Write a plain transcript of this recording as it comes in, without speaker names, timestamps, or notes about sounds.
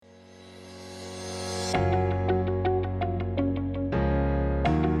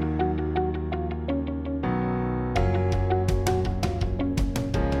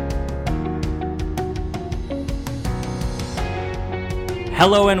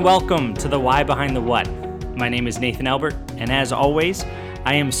Hello and welcome to the Why Behind the What. My name is Nathan Albert, and as always,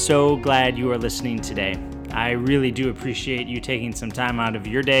 I am so glad you are listening today. I really do appreciate you taking some time out of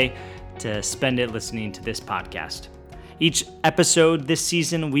your day to spend it listening to this podcast. Each episode this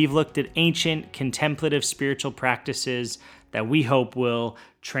season, we've looked at ancient contemplative spiritual practices that we hope will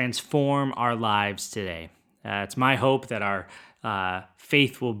transform our lives today. It's my hope that our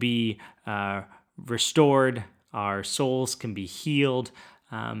faith will be restored, our souls can be healed,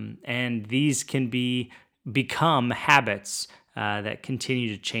 and these can become habits that continue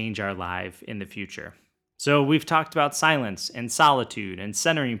to change our life in the future. So we've talked about silence and solitude and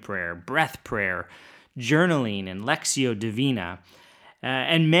centering prayer, breath prayer, journaling and Lectio Divina.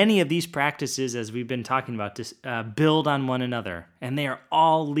 And many of these practices, as we've been talking about, build on one another, and they are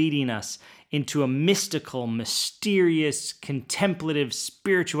all leading us into a mystical, mysterious, contemplative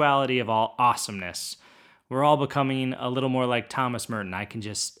spirituality of all awesomeness. We're all becoming a little more like Thomas Merton. I can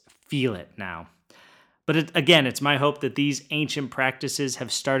just feel it now. But again, it's my hope that these ancient practices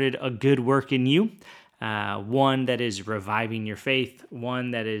have started a good work in you, one that is reviving your faith,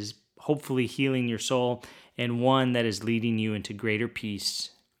 one that is hopefully healing your soul, and one that is leading you into greater peace,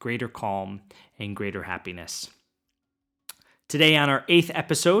 greater calm, and greater happiness. Today on our 8th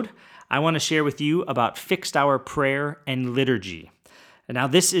episode, I want to share with you about fixed hour prayer and liturgy. Now,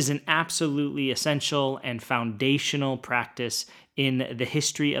 this is an absolutely essential and foundational practice in the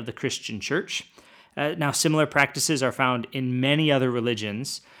history of the Christian church. Now, similar practices are found in many other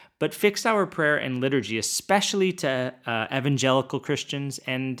religions, but fixed hour prayer and liturgy, especially to evangelical Christians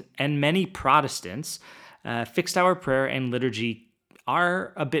and many Protestants, fixed hour prayer and liturgy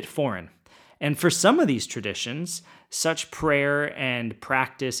are a bit foreign. And for some of these traditions, such prayer and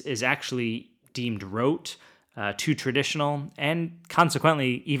practice is actually deemed rote, too traditional, and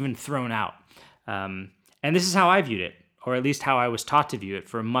consequently even thrown out. And this is how I viewed it, or at least how I was taught to view it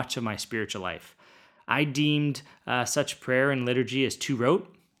for much of my spiritual life. I deemed such prayer and liturgy as too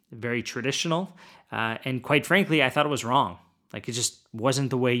rote, very traditional, and quite frankly, I thought it was wrong. Like, it just wasn't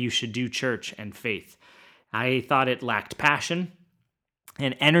the way you should do church and faith. I thought it lacked passion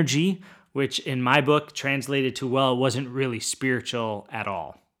and energy, which in my book translated to, well, it wasn't really spiritual at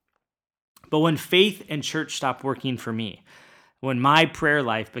all. But when faith and church stopped working for me, when my prayer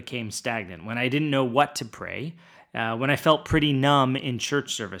life became stagnant, when I didn't know what to pray, when I felt pretty numb in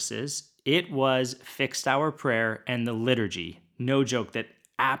church services, it was fixed hour prayer and the liturgy, no joke, that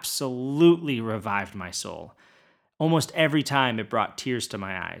absolutely revived my soul. Almost every time it brought tears to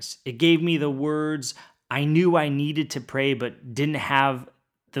my eyes. It gave me the words I knew I needed to pray but didn't have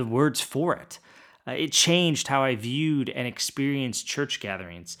the words for it. It changed how I viewed and experienced church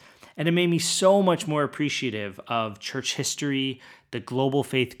gatherings. And it made me so much more appreciative of church history, the global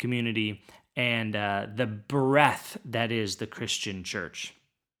faith community, and the breadth that is the Christian church.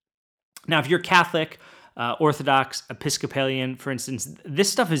 Now, if you're Catholic, Orthodox, Episcopalian, for instance,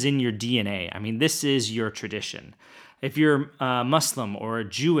 this stuff is in your DNA. I mean, this is your tradition. If you're Muslim or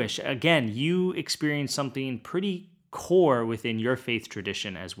Jewish, again, you experience something pretty core within your faith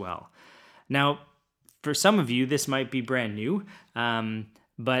tradition as well. Now, for some of you, this might be brand new,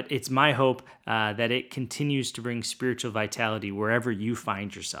 but it's my hope that it continues to bring spiritual vitality wherever you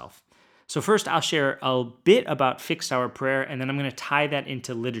find yourself. So first, I'll share a bit about fixed hour prayer, and then I'm going to tie that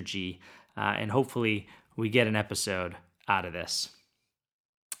into liturgy, and hopefully we get an episode out of this.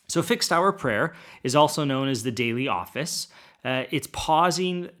 So fixed hour prayer is also known as the daily office. It's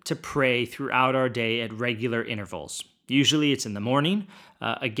pausing to pray throughout our day at regular intervals. Usually it's in the morning,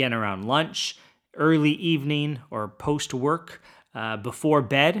 again around lunch, early evening, or post-work, before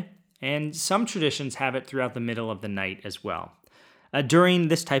bed, and some traditions have it throughout the middle of the night as well. During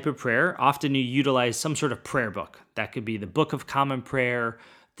this type of prayer, often you utilize some sort of prayer book. That could be the Book of Common Prayer,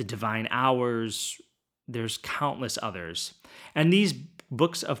 the Divine Hours, there's countless others. And these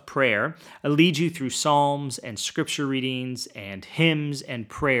books of prayer lead you through psalms and scripture readings and hymns and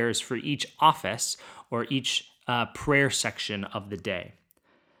prayers for each office or each prayer section of the day.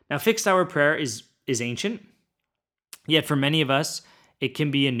 Now, fixed hour prayer is ancient, yet for many of us, it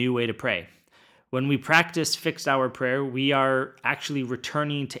can be a new way to pray. When we practice fixed hour prayer, we are actually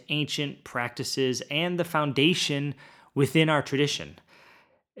returning to ancient practices and the foundation within our tradition.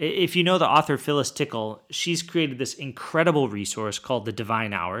 If you know the author Phyllis Tickle, she's created this incredible resource called the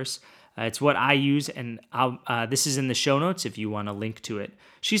Divine Hours. It's what I use, and this is in the show notes if you want to link to it.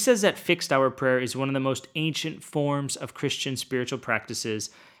 She says that fixed hour prayer is one of the most ancient forms of Christian spiritual practices,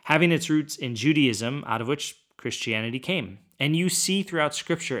 having its roots in Judaism, out of which Christianity came. And you see throughout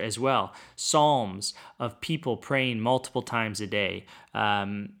Scripture as well, psalms of people praying multiple times a day,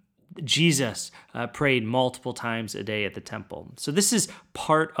 Jesus prayed multiple times a day at the temple. So this is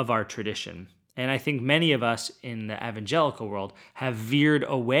part of our tradition. And I think many of us in the evangelical world have veered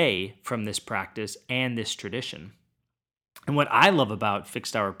away from this practice and this tradition. And what I love about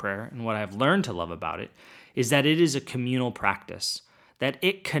fixed hour prayer and what I've learned to love about it is that it is a communal practice, that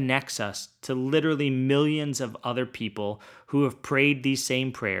it connects us to literally millions of other people who have prayed these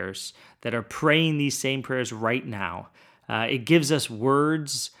same prayers, that are praying these same prayers right now. It gives us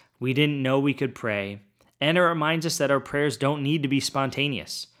words we didn't know we could pray, and it reminds us that our prayers don't need to be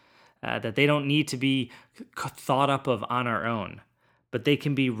spontaneous, that they don't need to be thought up of on our own, but they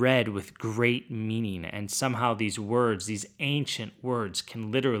can be read with great meaning. And somehow these words, these ancient words,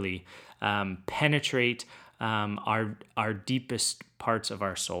 can literally penetrate our deepest parts of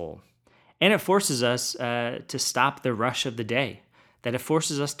our soul. And it forces us to stop the rush of the day, that it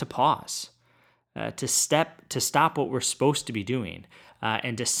forces us to pause, to stop what we're supposed to be doing,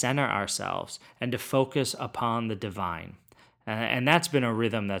 and to center ourselves and to focus upon the divine. And that's been a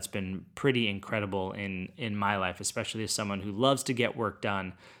rhythm that's been pretty incredible in my life, especially as someone who loves to get work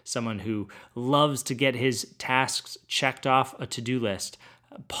done, someone who loves to get his tasks checked off a to-do list,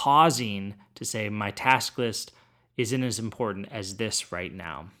 pausing to say, my task list isn't as important as this right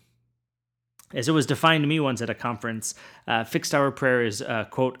now. As it was defined to me once at a conference, fixed hour prayer is,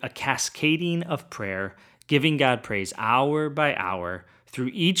 quote, a cascading of prayer, giving God praise hour by hour through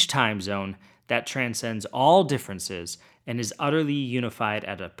each time zone that transcends all differences and is utterly unified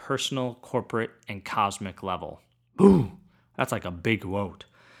at a personal, corporate, and cosmic level. Ooh, that's like a big quote.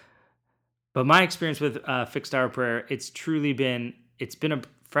 But my experience with fixed hour prayer, it's been a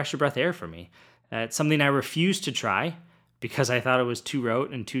fresh breath of air for me. It's something I refused to try because I thought it was too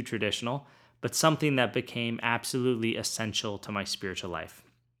rote and too traditional, but something that became absolutely essential to my spiritual life.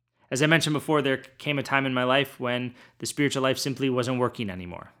 As I mentioned before, there came a time in my life when the spiritual life simply wasn't working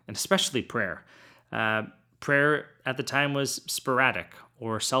anymore, and especially prayer. Prayer at the time was sporadic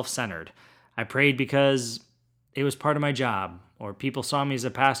or self-centered. I prayed because it was part of my job, or people saw me as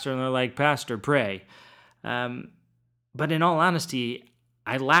a pastor and they're like, "Pastor, pray." But in all honesty,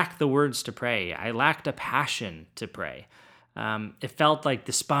 I lacked the words to pray. I lacked a passion to pray. It felt like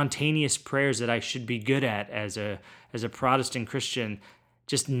the spontaneous prayers that I should be good at as a Protestant Christian,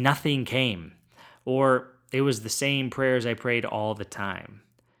 just nothing came. Or it was the same prayers I prayed all the time.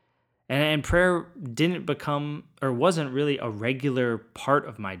 And prayer didn't become, or wasn't really a regular part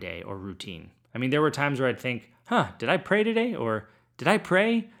of my day or routine. I mean, there were times where I'd think, did I pray today? Or did I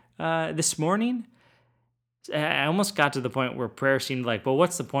pray this morning? I almost got to the point where prayer seemed like, well,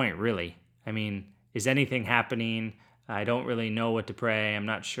 what's the point, really? I mean, is anything happening? I don't really know what to pray. I'm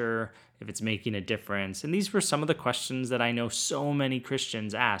not sure if it's making a difference. And these were some of the questions that I know so many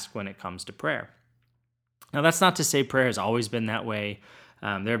Christians ask when it comes to prayer. Now, that's not to say prayer has always been that way.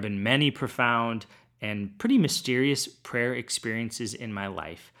 There have been many profound and pretty mysterious prayer experiences in my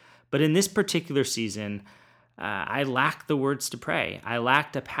life. But in this particular season, I lacked the words to pray. I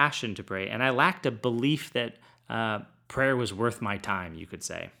lacked a passion to pray. And I lacked a belief that prayer was worth my time, you could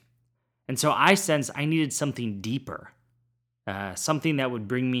say. And so I sensed I needed something deeper, something that would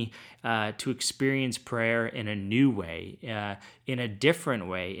bring me to experience prayer in a new way, in a different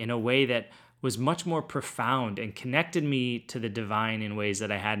way, in a way that was much more profound and connected me to the divine in ways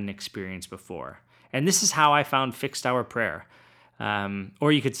that I hadn't experienced before. And this is how I found fixed hour prayer.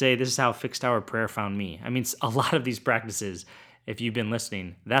 Or you could say this is how fixed hour prayer found me. I mean, a lot of these practices, if you've been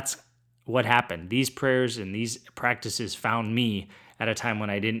listening, that's what happened. These prayers and these practices found me at a time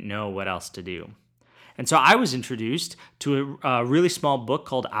when I didn't know what else to do. And so I was introduced to a really small book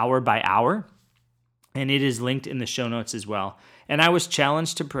called Hour by Hour, and it is linked in the show notes as well. And I was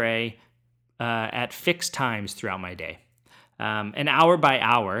challenged to pray at fixed times throughout my day. An Hour by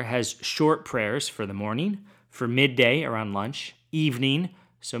Hour has short prayers for the morning, for midday around lunch, evening,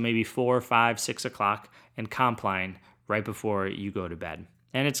 so maybe 4, 5, 6 o'clock, and compline right before you go to bed.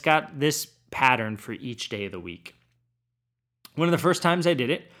 And it's got this pattern for each day of the week. One of the first times I did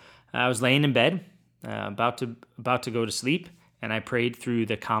it, I was laying in bed, about to go to sleep, and I prayed through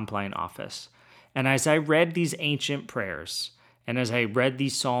the compline office. And as I read these ancient prayers, and as I read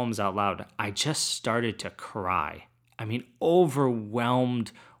these psalms out loud, I just started to cry. I mean,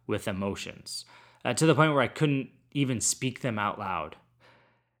 overwhelmed with emotions, to the point where I couldn't even speak them out loud.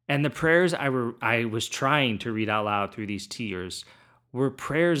 And the prayers I was trying to read out loud through these tears were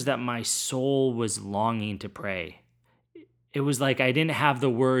prayers that my soul was longing to pray. It was like I didn't have the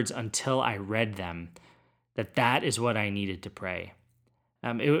words until I read them, that is what I needed to pray.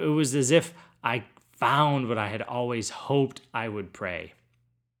 It was as if I found what I had always hoped I would pray.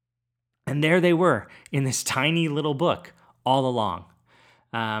 And there they were in this tiny little book all along.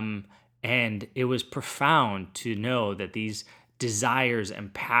 Um, and it was profound to know that these desires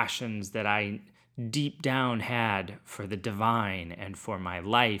and passions that I deep down had for the divine and for my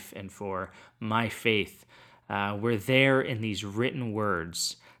life and for my faith were there in these written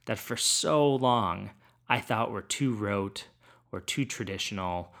words that for so long I thought were too rote or too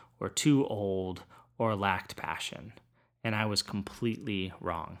traditional or too old or lacked passion. And I was completely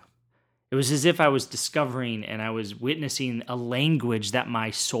wrong. It was as if I was discovering and I was witnessing a language that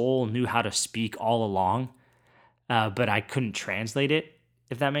my soul knew how to speak all along, but I couldn't translate it,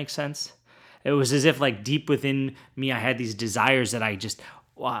 if that makes sense. It was as if, like, deep within me, I had these desires that I just,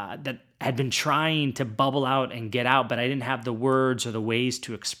 that had been trying to bubble out and get out, but I didn't have the words or the ways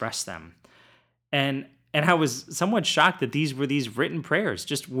to express them. And I was somewhat shocked that these were these written prayers,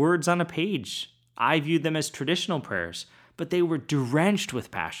 just words on a page. I viewed them as traditional prayers, but they were drenched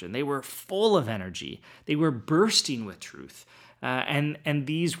with passion. They were full of energy. They were bursting with truth. And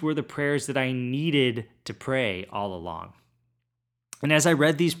these were the prayers that I needed to pray all along. And as I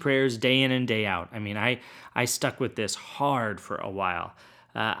read these prayers day in and day out, I mean, I stuck with this hard for a while.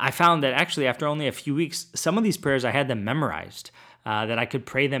 I found that actually after only a few weeks, some of these prayers I had them memorized, that I could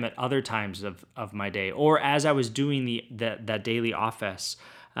pray them at other times of my day, or as I was doing that daily office.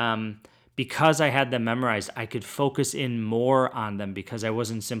 Because I had them memorized, I could focus in more on them because I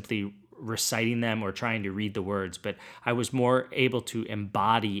wasn't simply reciting them or trying to read the words, but I was more able to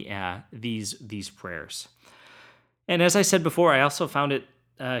embody these prayers. And as I said before, I also found it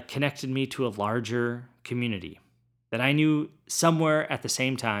connected me to a larger community that I knew somewhere at the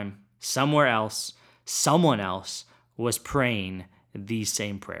same time, somewhere else, someone else was praying these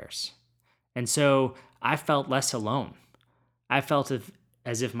same prayers. And so I felt less alone. I felt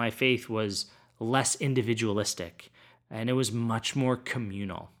as if my faith was less individualistic and it was much more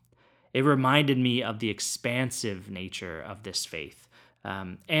communal. It reminded me of the expansive nature of this faith,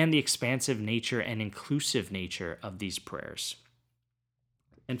 and the expansive nature and inclusive nature of these prayers.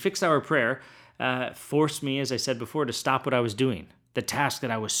 And Fixed Hour Prayer forced me, as I said before, to stop what I was doing, the task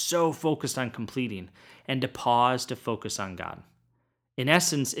that I was so focused on completing, and to pause to focus on God. In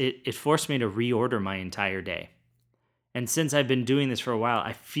essence, it forced me to reorder my entire day. And since I've been doing this for a while,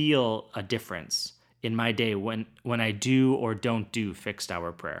 I feel a difference in my day when I do or don't do Fixed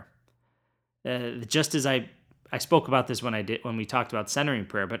Hour Prayer. Just as I spoke about this when we talked about centering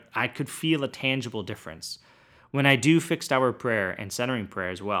prayer, but I could feel a tangible difference. When I do Fixed Hour Prayer and centering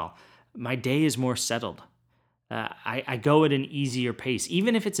prayer as well, my day is more settled. I go at an easier pace.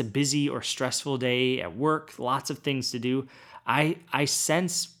 Even if it's a busy or stressful day at work, lots of things to do, I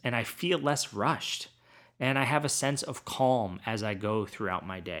sense and I feel less rushed. And I have a sense of calm as I go throughout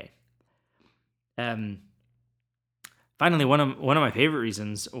my day. Finally, one of my favorite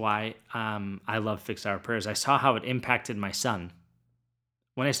reasons why I love Fixed Hour Prayer is I saw how it impacted my son.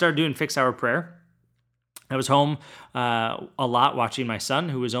 When I started doing Fixed Hour Prayer, I was home a lot watching my son,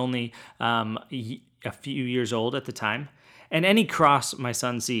 who was only a few years old at the time. And any cross my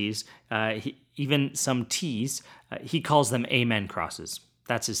son sees, even some T's, he calls them amen crosses.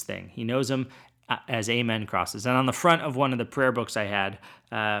 That's his thing. He knows them as amen crosses. And on the front of one of the prayer books I had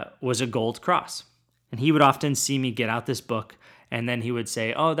was a gold cross. And he would often see me get out this book, and then he would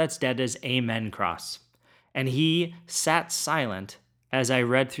say, "Oh, that's Dada's amen cross." And he sat silent as I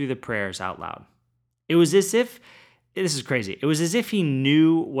read through the prayers out loud. It was as if, this is crazy, it was as if he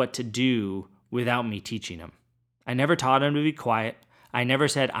knew what to do without me teaching him. I never taught him to be quiet. I never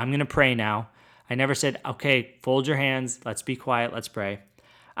said, "I'm going to pray now." I never said, "Okay, fold your hands, let's be quiet, let's pray."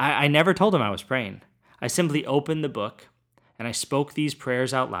 I never told him I was praying. I simply opened the book and I spoke these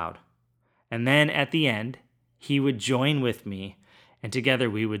prayers out loud. And then at the end, he would join with me, and together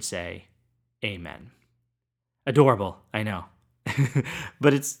we would say, "Amen." Adorable, I know.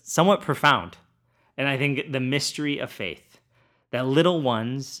 But it's somewhat profound. And I think the mystery of faith, that little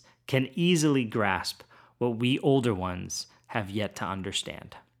ones can easily grasp what we older ones have yet to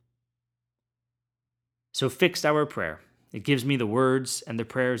understand. So Fixed Hour Prayer, it gives me the words and the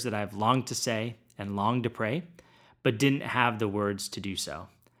prayers that I've longed to say and longed to pray, but didn't have the words to do so.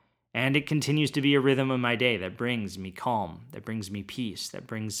 And it continues to be a rhythm of my day that brings me calm, that brings me peace, that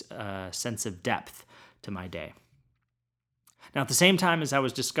brings a sense of depth to my day. Now, at the same time as I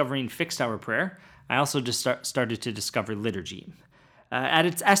was discovering Fixed Hour Prayer, I also just started to discover liturgy. At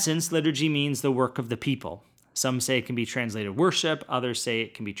its essence, liturgy means the work of the people. Some say it can be translated worship, others say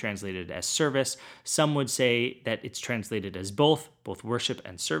it can be translated as service. Some would say that it's translated as both worship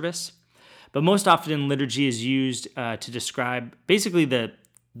and service. But most often, liturgy is used to describe basically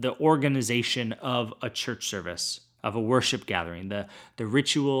the organization of a church service, of a worship gathering, the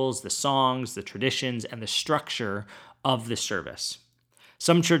rituals, the songs, the traditions, and the structure of the service.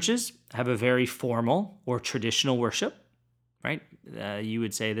 Some churches have a very formal or traditional worship, right? You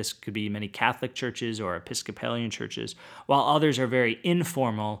would say this could be many Catholic churches or Episcopalian churches, while others are very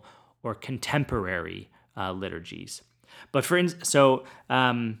informal or contemporary liturgies. But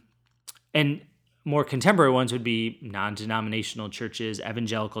and more contemporary ones would be non-denominational churches,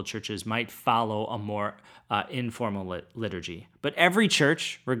 evangelical churches might follow a more informal liturgy. But every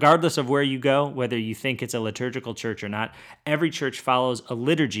church, regardless of where you go, whether you think it's a liturgical church or not, every church follows a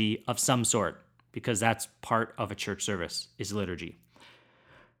liturgy of some sort, because that's part of a church service, is liturgy.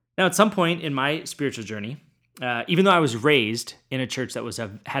 Now, at some point in my spiritual journey, even though I was raised in a church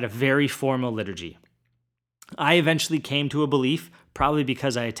that had a very formal liturgy, I eventually came to a belief, probably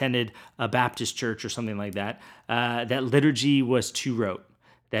because I attended a Baptist church or something like that, that liturgy was too rote,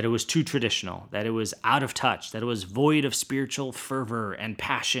 that it was too traditional, that it was out of touch, that it was void of spiritual fervor and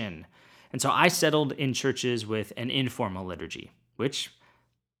passion. And so I settled in churches with an informal liturgy, which,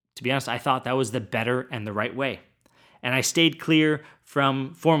 to be honest, I thought that was the better and the right way. And I stayed clear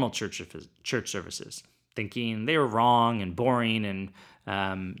from formal church services, thinking they were wrong and boring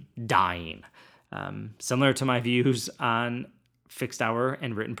and dying. Similar to my views on fixed hour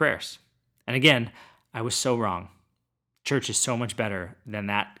and written prayers. And again, I was so wrong. Church is so much better than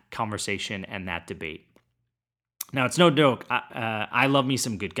that conversation and that debate. Now, it's no joke. I love me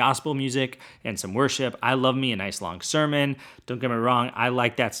some good gospel music and some worship. I love me a nice long sermon. Don't get me wrong, I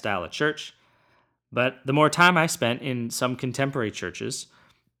like that style of church. But the more time I spent in some contemporary churches,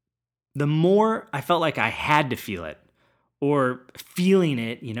 the more I felt like I had to feel it. Or feeling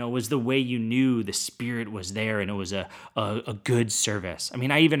it, was the way you knew the Spirit was there and it was a good service. I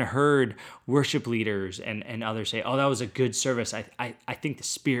mean, I even heard worship leaders and others say, oh, that was a good service. I think the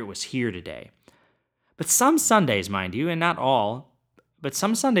Spirit was here today. But some Sundays, mind you, and not all, but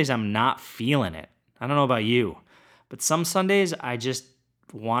some Sundays I'm not feeling it. I don't know about you, but some Sundays I just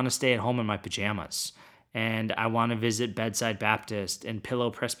want to stay at home in my pajamas. And I want to visit Bedside Baptist and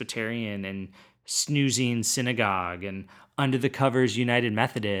Pillow Presbyterian and Snoozing Synagogue and Under the Covers United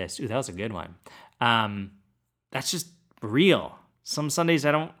Methodist. Ooh, that was a good one. That's just real. Some Sundays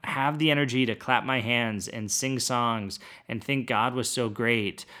I don't have the energy to clap my hands and sing songs and think God was so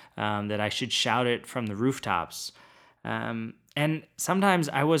great that I should shout it from the rooftops. And sometimes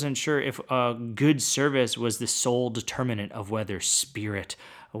I wasn't sure if a good service was the sole determinant of whether Spirit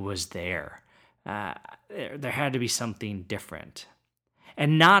was there. There had to be something different.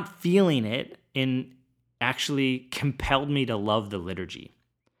 And not feeling it actually compelled me to love the liturgy.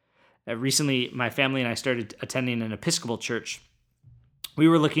 Recently, my family and I started attending an Episcopal church. We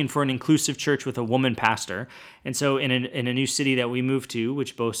were looking for an inclusive church with a woman pastor. And so in a new city that we moved to,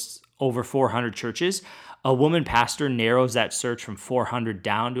 which boasts over 400 churches, a woman pastor narrows that search from 400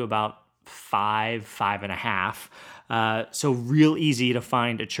 down to about 5.5. So real easy to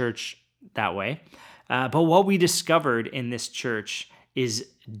find a church that way. But what we discovered in this church is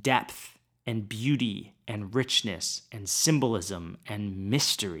depth and beauty and richness and symbolism and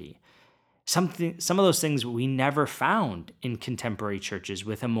mystery. Some of those things we never found in contemporary churches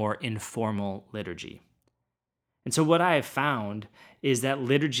with a more informal liturgy. And so what I have found is that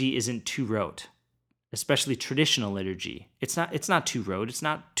liturgy isn't too rote, especially traditional liturgy. It's not too rote. It's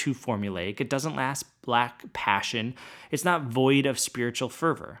not too formulaic. It doesn't lack passion. It's not void of spiritual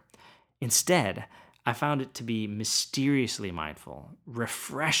fervor. Instead, I found it to be mysteriously mindful,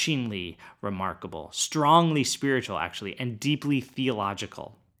 refreshingly remarkable, strongly spiritual, actually, and deeply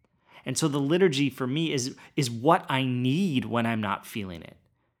theological. And so the liturgy for me is what I need when I'm not feeling it.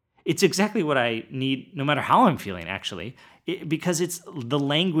 It's exactly what I need no matter how I'm feeling, actually, because it's the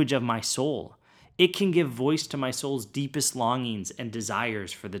language of my soul. It can give voice to my soul's deepest longings and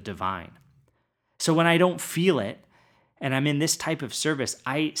desires for the divine. So when I don't feel it, and I'm in this type of service,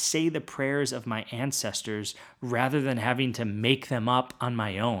 I say the prayers of my ancestors rather than having to make them up on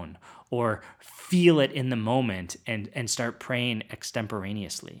my own or feel it in the moment and start praying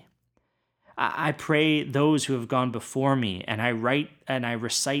extemporaneously. I pray those who have gone before me, and I write and I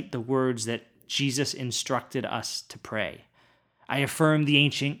recite the words that Jesus instructed us to pray. I affirm the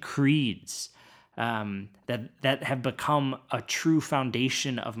ancient creeds that have become a true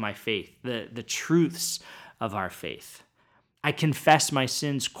foundation of my faith, the truths of our faith. I confess my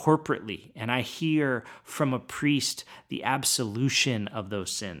sins corporately, and I hear from a priest the absolution of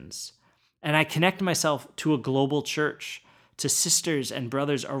those sins. And I connect myself to a global church, to sisters and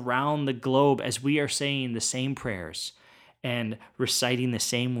brothers around the globe as we are saying the same prayers and reciting the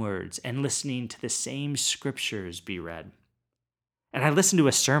same words and listening to the same scriptures be read. And I listen to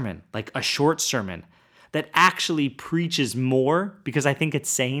a sermon, like a short sermon, that actually preaches more because I think it's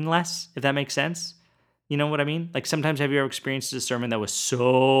saying less, if that makes sense. You know what I mean? Like sometimes have you ever experienced a sermon that was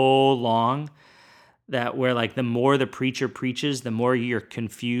so long that where like the more the preacher preaches, the more you're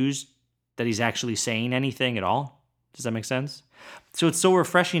confused that he's actually saying anything at all? Does that make sense? So it's so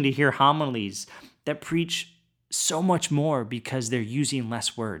refreshing to hear homilies that preach so much more because they're using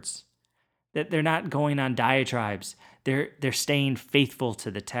less words. That they're not going on diatribes. They're staying faithful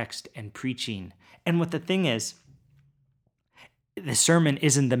to the text and preaching. And what the thing is, the sermon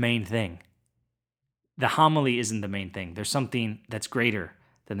isn't the main thing. The homily isn't the main thing. There's something that's greater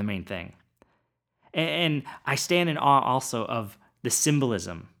than the main thing. And I stand in awe also of the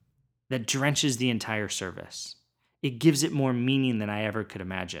symbolism that drenches the entire service. It gives it more meaning than I ever could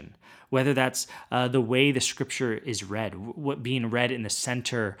imagine. Whether that's the way the scripture is read, what being read in the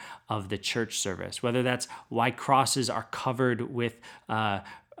center of the church service, whether that's why crosses are covered with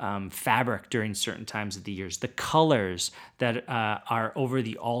fabric during certain times of the years, the colors that are over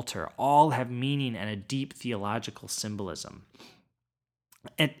the altar, all have meaning and a deep theological symbolism.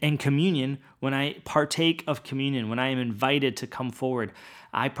 And communion, when I partake of communion, when I am invited to come forward,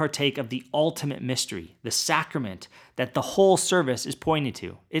 I partake of the ultimate mystery, the sacrament that the whole service is pointing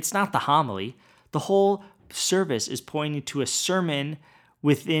to. It's not the homily. The whole service is pointing to a sermon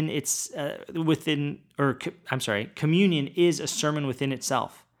within communion is a sermon within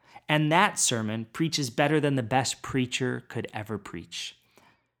itself. And that sermon preaches better than the best preacher could ever preach.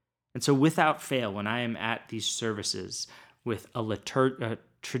 And so without fail, when I am at these services with a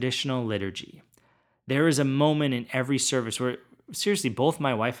traditional liturgy, there is a moment in every service where, seriously, both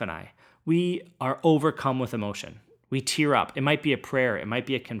my wife and I, we are overcome with emotion. We tear up. It might be a prayer. It might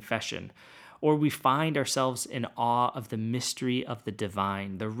be a confession. Or we find ourselves in awe of the mystery of the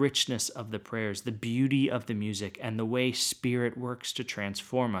divine, the richness of the prayers, the beauty of the music, and the way Spirit works to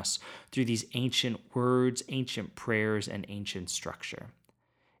transform us through these ancient words, ancient prayers, and ancient structure.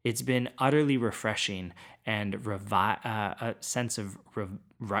 It's been utterly refreshing and a sense of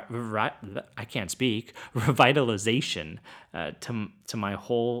revitalization to my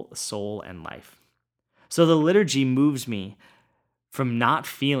whole soul and life. So the liturgy moves me from not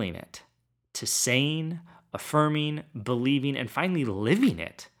feeling it to saying, affirming, believing, and finally living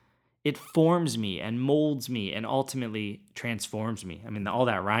it. It forms me and molds me and ultimately transforms me. I mean, all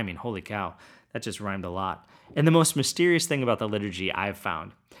that rhyming, holy cow, that just rhymed a lot. And the most mysterious thing about the liturgy I've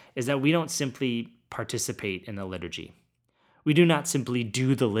found is that we don't simply participate in the liturgy. We do not simply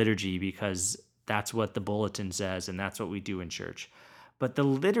do the liturgy because that's what the bulletin says and that's what we do in church. But the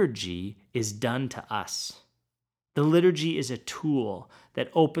liturgy is done to us. The liturgy is a tool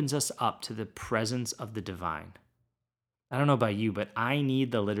that opens us up to the presence of the divine. I don't know about you, but I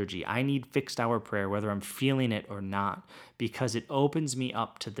need the liturgy. I need fixed hour prayer, whether I'm feeling it or not, because it opens me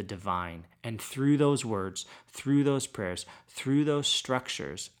up to the divine. And through those words, through those prayers, through those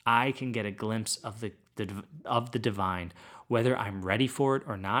structures, I can get a glimpse of the divine, whether I'm ready for it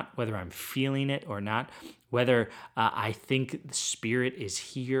or not, whether I'm feeling it or not, whether I think the Spirit is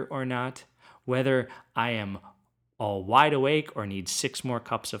here or not, whether I am all wide awake or need 6 more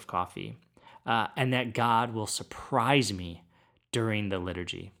cups of coffee. And that God will surprise me during the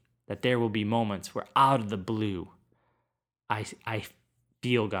liturgy. That there will be moments where out of the blue, I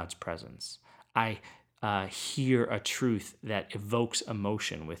feel God's presence. I hear a truth that evokes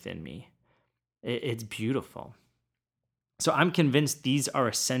emotion within me. It's beautiful. So I'm convinced these are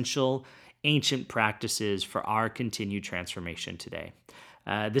essential ancient practices for our continued transformation today.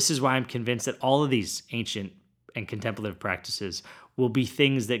 This is why I'm convinced that all of these ancient and contemplative practices will be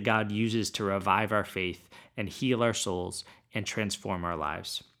things that God uses to revive our faith and heal our souls and transform our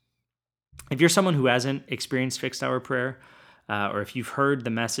lives. If you're someone who hasn't experienced fixed hour prayer, or if you've heard the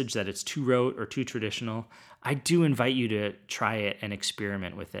message that it's too rote or too traditional, I do invite you to try it and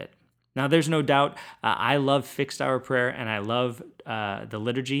experiment with it. Now, there's no doubt I love fixed hour prayer and I love the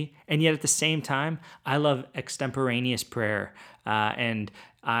liturgy, and yet at the same time, I love extemporaneous prayer and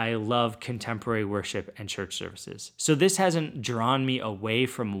I love contemporary worship and church services. So this hasn't drawn me away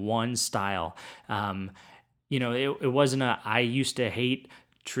from one style. It wasn't I used to hate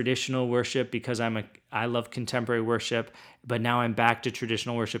traditional worship because I love contemporary worship, but now I'm back to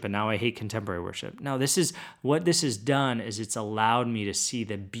traditional worship and now I hate contemporary worship. No, what this has done is it's allowed me to see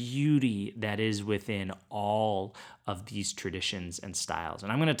the beauty that is within all of these traditions and styles.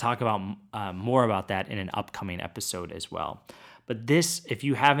 And I'm going to talk about more about that in an upcoming episode as well. But if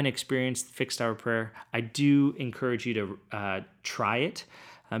you haven't experienced fixed hour prayer, I do encourage you to try it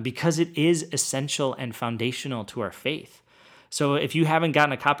because it is essential and foundational to our faith. So if you haven't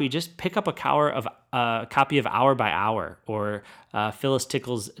gotten a copy, just pick up a copy of Hour by Hour or Phyllis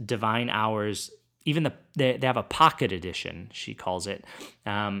Tickle's Divine Hours they have a pocket edition, she calls it,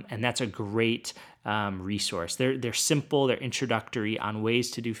 and that's a great resource. They're simple, they're introductory on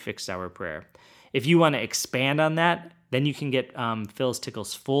ways to do fixed hour prayer. If you want to expand on that, then you can get Phyllis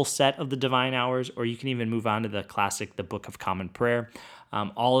Tickle's full set of the Divine Hours, or you can even move on to the classic, the Book of Common Prayer.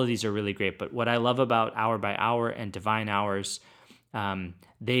 All of these are really great, but what I love about Hour by Hour and Divine Hours,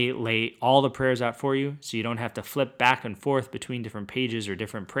 they lay all the prayers out for you, so you don't have to flip back and forth between different pages or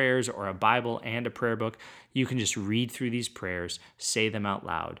different prayers or a Bible and a prayer book. You can just read through these prayers, say them out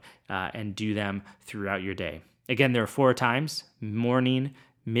loud, and do them throughout your day. Again, there are 4 times: morning,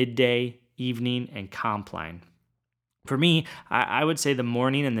 midday, evening, and compline. For me, I would say the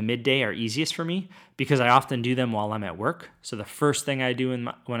morning and the midday are easiest for me because I often do them while I'm at work. So the first thing I do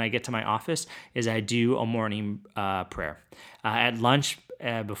when I get to my office is I do a morning prayer. At lunch,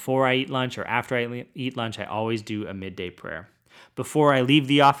 before I eat lunch or after I eat lunch, I always do a midday prayer. Before I leave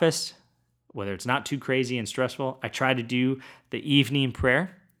the office, whether it's not too crazy and stressful, I try to do the evening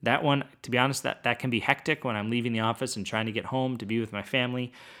prayer. That one, to be honest, that can be hectic when I'm leaving the office and trying to get home to be with my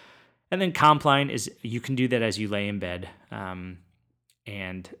family. And then compline is, you can do that as you lay in bed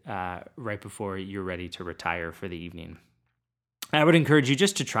and right before you're ready to retire for the evening. I would encourage you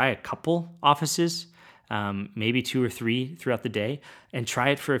just to try a couple offices, maybe 2 or 3 throughout the day, and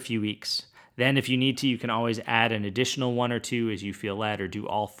try it for a few weeks. Then if you need to, you can always add an additional 1 or 2 as you feel led, or do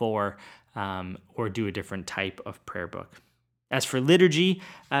all 4, or do a different type of prayer book. As for liturgy,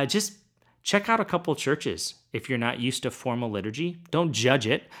 just check out a couple churches. If you're not used to formal liturgy, don't judge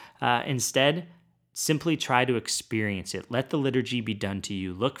it. Instead, simply try to experience it. Let the liturgy be done to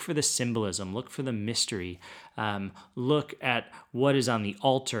you. Look for the symbolism. Look for the mystery. Look at what is on the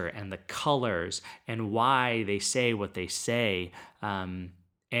altar and the colors and why they say what they say,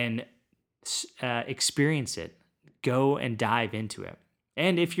 and experience it. Go and dive into it.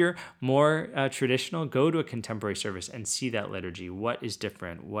 And if you're more traditional, go to a contemporary service and see that liturgy. What is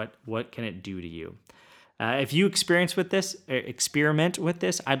different? What can it do to you? If you experiment with this,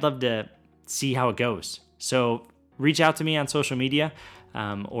 I'd love to see how it goes. So reach out to me on social media,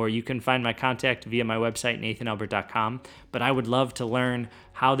 or you can find my contact via my website, nathanelbert.com. But I would love to learn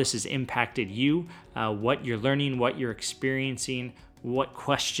how this has impacted you, what you're learning, what you're experiencing, what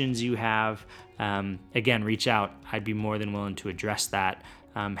questions you have. Again, reach out. I'd be more than willing to address that.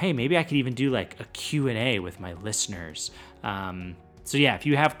 Hey, maybe I could even do like a Q&A with my listeners. So yeah, if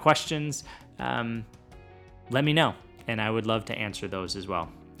you have questions, let me know, and I would love to answer those as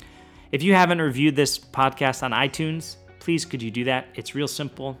well. If you haven't reviewed this podcast on iTunes, please could you do that? It's real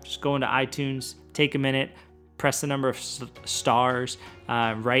simple. Just go into iTunes, take a minute, press the number of stars,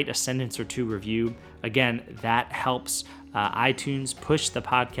 write a sentence or 2 review. Again, that helps iTunes push the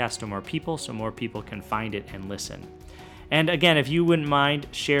podcast to more people so more people can find it and listen. And again, if you wouldn't mind,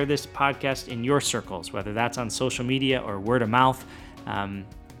 share this podcast in your circles, whether that's on social media or word of mouth.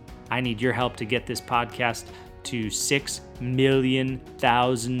 I need your help to get this podcast to 6 million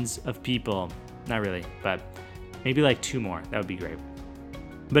thousands of people. Not really, but maybe like 2 more. That would be great.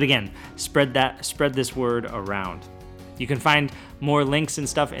 But again, spread this word around. You can find more links and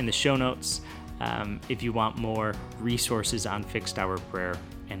stuff in the show notes if you want more resources on fixed hour prayer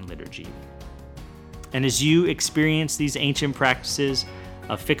and liturgy. And as you experience these ancient practices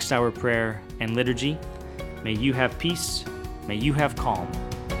of fixed hour prayer and liturgy, may you have peace, may you have calm,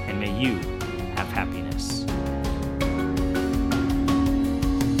 and may you